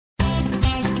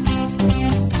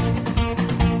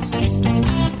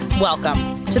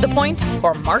Welcome to The Point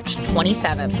for March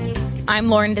 27th. I'm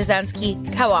Lauren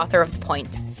Dezenski, co-author of The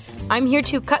Point. I'm here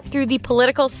to cut through the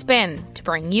political spin to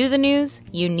bring you the news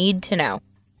you need to know.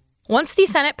 Once the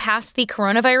Senate passed the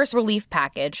coronavirus relief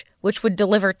package, which would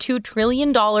deliver $2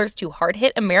 trillion to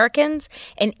hard-hit Americans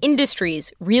and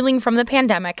industries reeling from the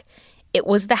pandemic, it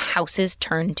was the House's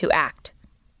turn to act.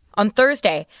 On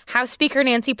Thursday, House Speaker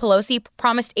Nancy Pelosi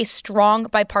promised a strong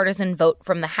bipartisan vote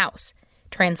from the House.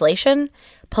 Translation: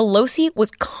 Pelosi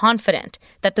was confident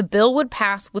that the bill would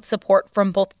pass with support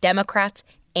from both Democrats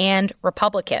and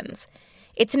Republicans.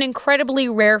 It's an incredibly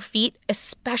rare feat,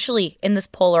 especially in this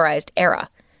polarized era.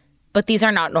 But these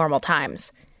are not normal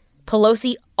times.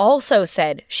 Pelosi also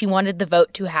said she wanted the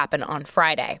vote to happen on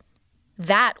Friday.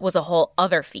 That was a whole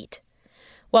other feat.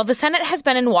 While the Senate has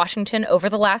been in Washington over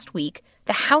the last week,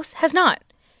 the House has not.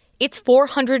 Its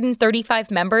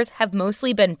 435 members have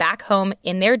mostly been back home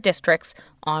in their districts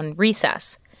on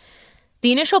recess.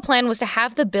 The initial plan was to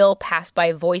have the bill passed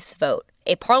by voice vote,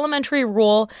 a parliamentary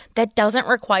rule that doesn't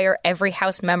require every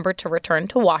House member to return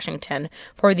to Washington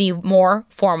for the more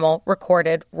formal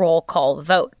recorded roll call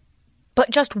vote. But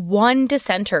just one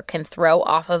dissenter can throw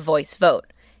off a voice vote,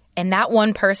 and that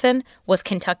one person was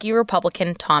Kentucky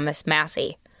Republican Thomas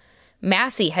Massie.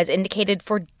 Massie has indicated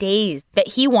for days that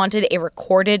he wanted a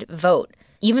recorded vote,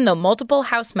 even though multiple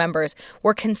House members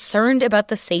were concerned about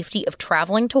the safety of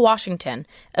traveling to Washington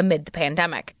amid the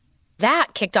pandemic.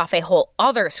 That kicked off a whole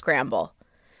other scramble.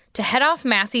 To head off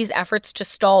Massie's efforts to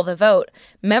stall the vote,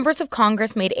 members of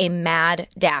Congress made a mad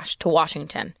dash to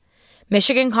Washington.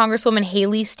 Michigan Congresswoman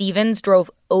Haley Stevens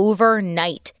drove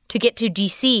overnight to get to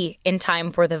D.C. in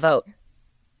time for the vote.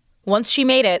 Once she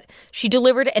made it, she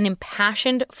delivered an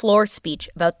impassioned floor speech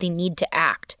about the need to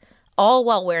act, all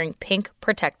while wearing pink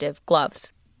protective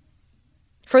gloves.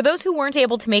 For those who weren't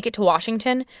able to make it to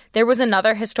Washington, there was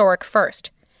another historic first.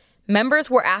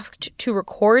 Members were asked to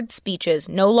record speeches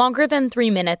no longer than 3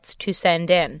 minutes to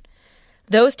send in.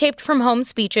 Those taped from home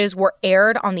speeches were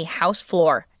aired on the House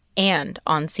floor and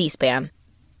on C-SPAN.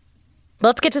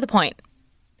 Let's get to the point.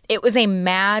 It was a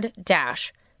mad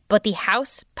dash, but the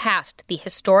House passed the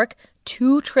historic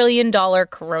 $2 trillion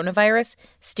coronavirus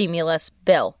stimulus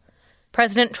bill.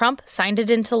 President Trump signed it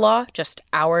into law just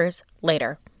hours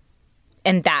later.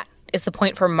 And that is the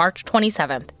point for March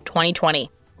 27th,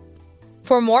 2020.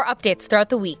 For more updates throughout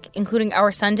the week, including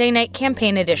our Sunday night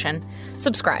campaign edition,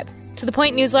 subscribe to The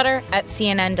Point newsletter at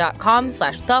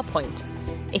cnn.com/thepoint.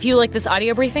 If you like this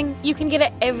audio briefing, you can get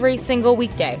it every single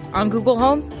weekday on Google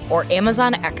Home or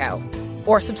Amazon Echo.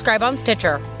 Or subscribe on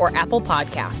Stitcher or Apple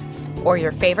Podcasts or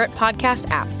your favorite podcast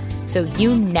app so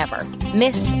you never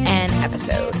miss an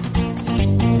episode.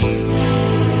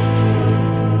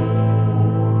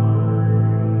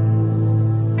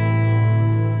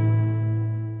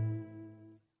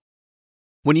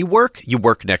 When you work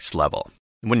next level.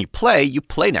 And when you play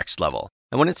next level.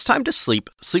 And when it's time to sleep,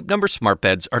 Sleep Number smart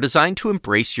beds are designed to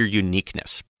embrace your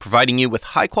uniqueness, providing you with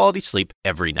high-quality sleep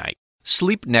every night.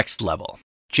 Sleep next level.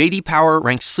 J.D. Power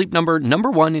ranks Sleep Number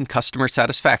 #1 in customer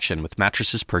satisfaction with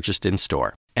mattresses purchased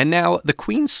in-store. And now, the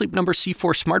Queen Sleep Number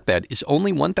C4 smart bed is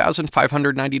only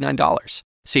 $1,599.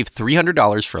 Save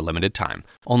 $300 for a limited time,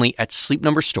 only at Sleep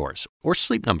Number stores or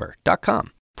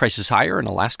sleepnumber.com. Prices higher in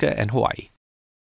Alaska and Hawaii.